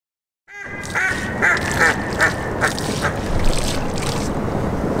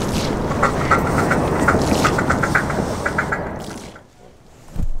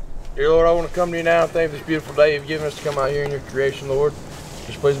want to come to you now and thank this beautiful day you've given us to come out here in your creation, Lord.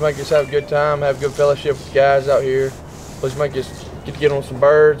 Just please make us have a good time, have good fellowship with the guys out here. Please make us get on some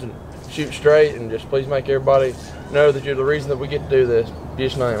birds and shoot straight, and just please make everybody know that you're the reason that we get to do this. In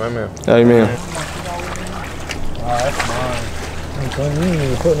Jesus' name, amen. Amen. Oh, that's mine. You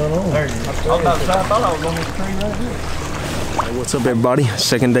putting it on. I thought I was on this tree right here. Hey, what's up, everybody?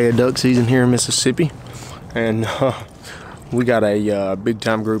 Second day of duck season here in Mississippi, and we got a big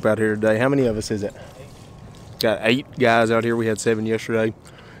time group out here today. How many of us is it? Got 8 guys out here. We had 7 yesterday.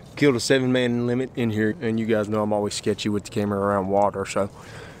 Killed a 7-man limit in here, and you guys know I'm always sketchy with the camera around water, so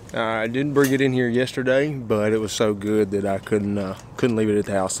I didn't bring it in here yesterday, but it was so good that I couldn't leave it at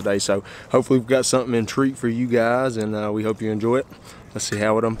the house today. So hopefully we've got something in treat for you guys, and we hope you enjoy it. Let's see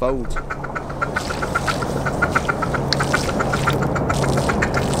how it unfolds.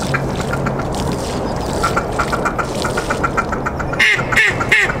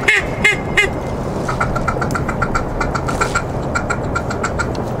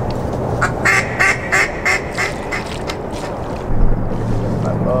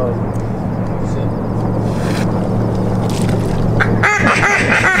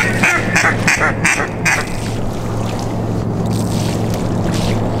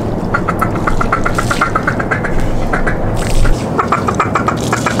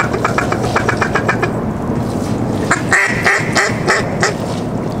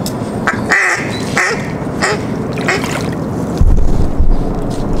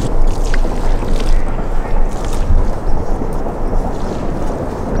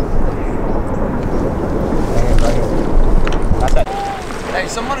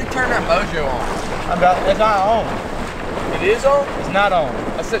 Somebody turn that mojo on. It's not on. It is on? It's not on.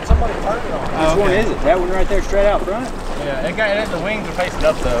 I said somebody turn it on. Which one is it? That one right there straight out front? Yeah, the wings are facing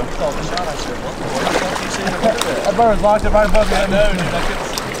up though. That bird's locked up right above me. I know, dude. I couldn't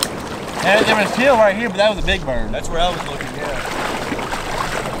see it. And there was a tail right here, but that was a big bird. That's where I was looking, yeah.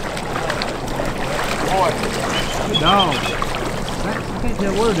 Boy. No. I can't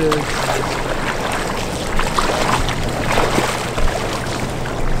tell what it is.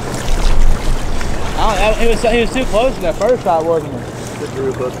 He was too close in that first shot, wasn't he? Just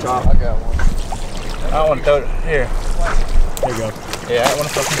real close top. I got one. I want to throw it here. There you go. Yeah, I want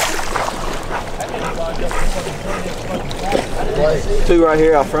to throw it. 2 right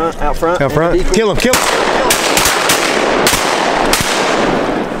here out front. Out front. Kill him.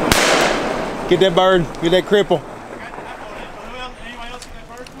 Get that bird. Get that cripple. Anybody else in that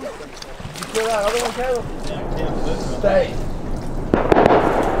first one? Did you kill that other one, Caleb? Yeah, Stay.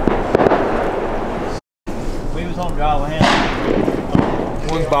 We was on dry land.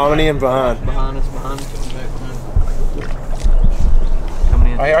 One's bombing in behind. Behind us.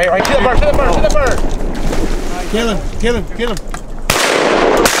 Coming in. All right. Kill that bird. Kill him.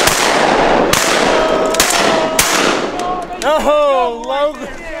 Oh, Logan.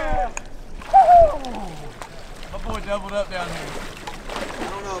 Yeah. My boy doubled up down here. I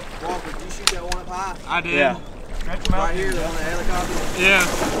don't know, Walker, did you shoot that one up high? I did. Yeah. Right here on the helicopter? Yeah.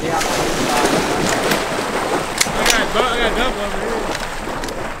 Yeah. I got double over here.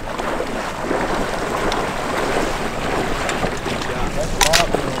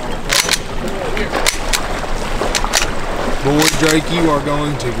 Boy, Drake, you are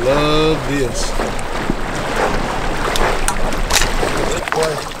going to love this.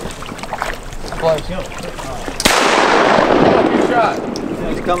 Good shot.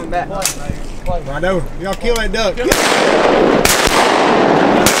 He's coming back. Right over. Y'all kill that duck.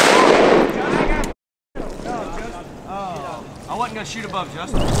 I wasn't going to shoot above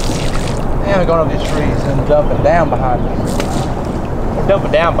Justin. Man, we're going up these trees and dumping down behind us. They're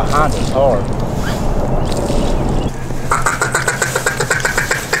dumping down behind us hard.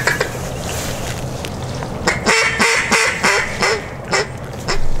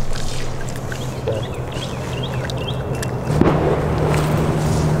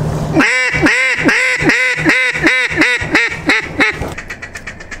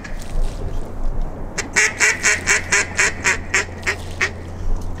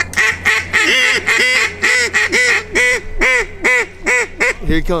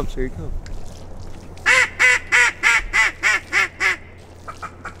 Here he comes. See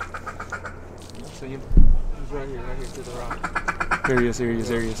him? He's right here to the right. There he is.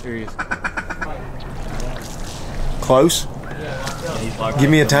 Close? Give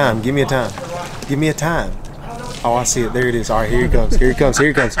me a time. Oh, I see it. There it is. All right, here he comes. Here he comes.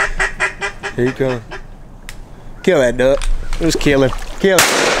 Kill that duck. Just kill him.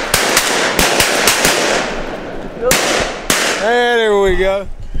 There we go. Is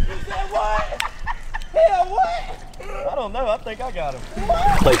that what? Hell, what? I don't know. I think I got him.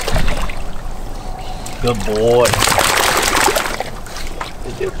 Good boy.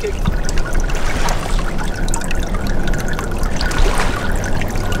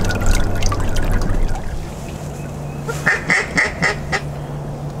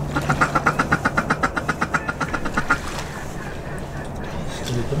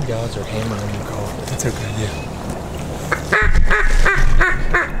 Dude, them guys are hammering on your car. That's okay, yeah.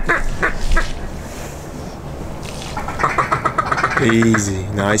 Easy,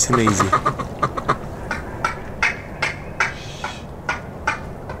 nice and easy.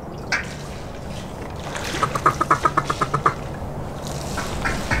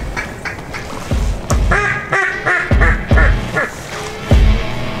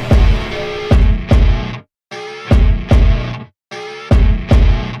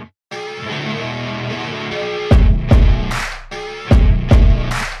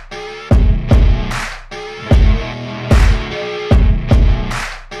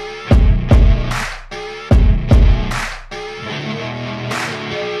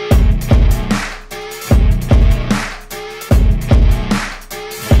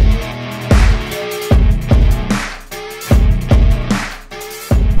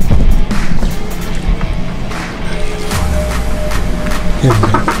 Here,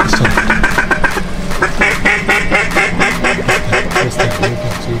 man. Let's talk. What's that?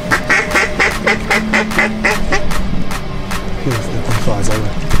 Kill this thing. It flies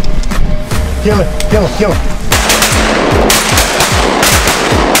over. Kill it. Kill it. Kill it.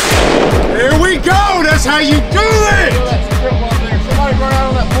 There we go. That's how you do it. Kill that triple up there. Somebody run out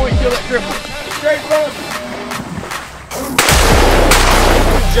on that point. Kill that triple. Straight front.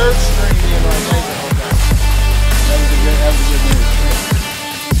 Jerk string in right there. That was a good move.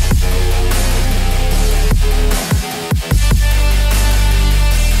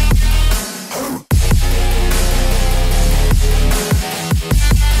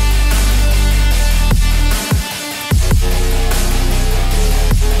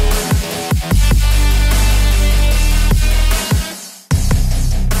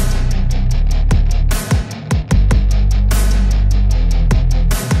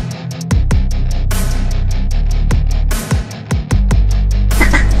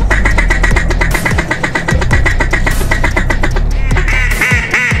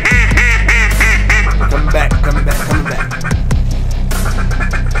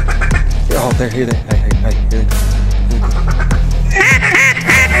 There, here, there. Hey, here.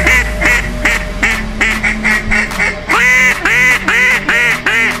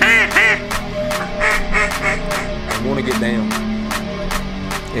 I want to get down.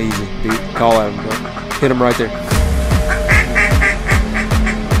 Easy, dude. Call at him, bro. Hit him right there.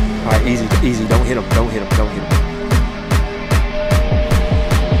 All right, easy. Don't hit him. Don't hit him.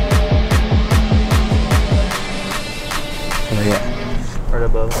 Where they at? Right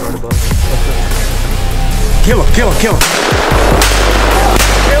above. Kill him. Kill him.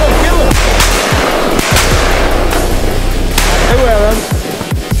 Hey, well,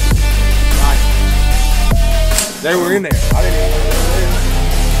 they were in there. I didn't even know they were in.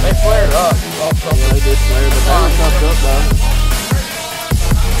 They flared up. They did flare, but they were pumped up, though.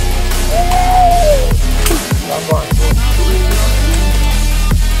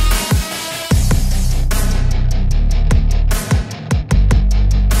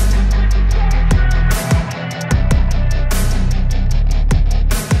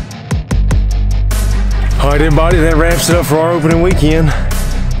 All right, everybody, that wraps it up for our opening weekend.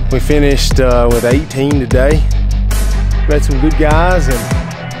 We finished with 18 today. Met some good guys and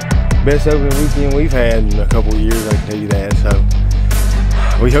best opening weekend we've had in a couple of years, I can tell you that. So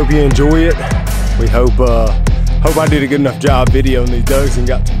we hope you enjoy it. We hope I did a good enough job videoing these ducks and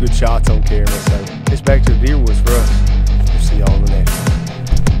got some good shots on camera. So it's back to the deer woods for us. We'll see y'all in the next one.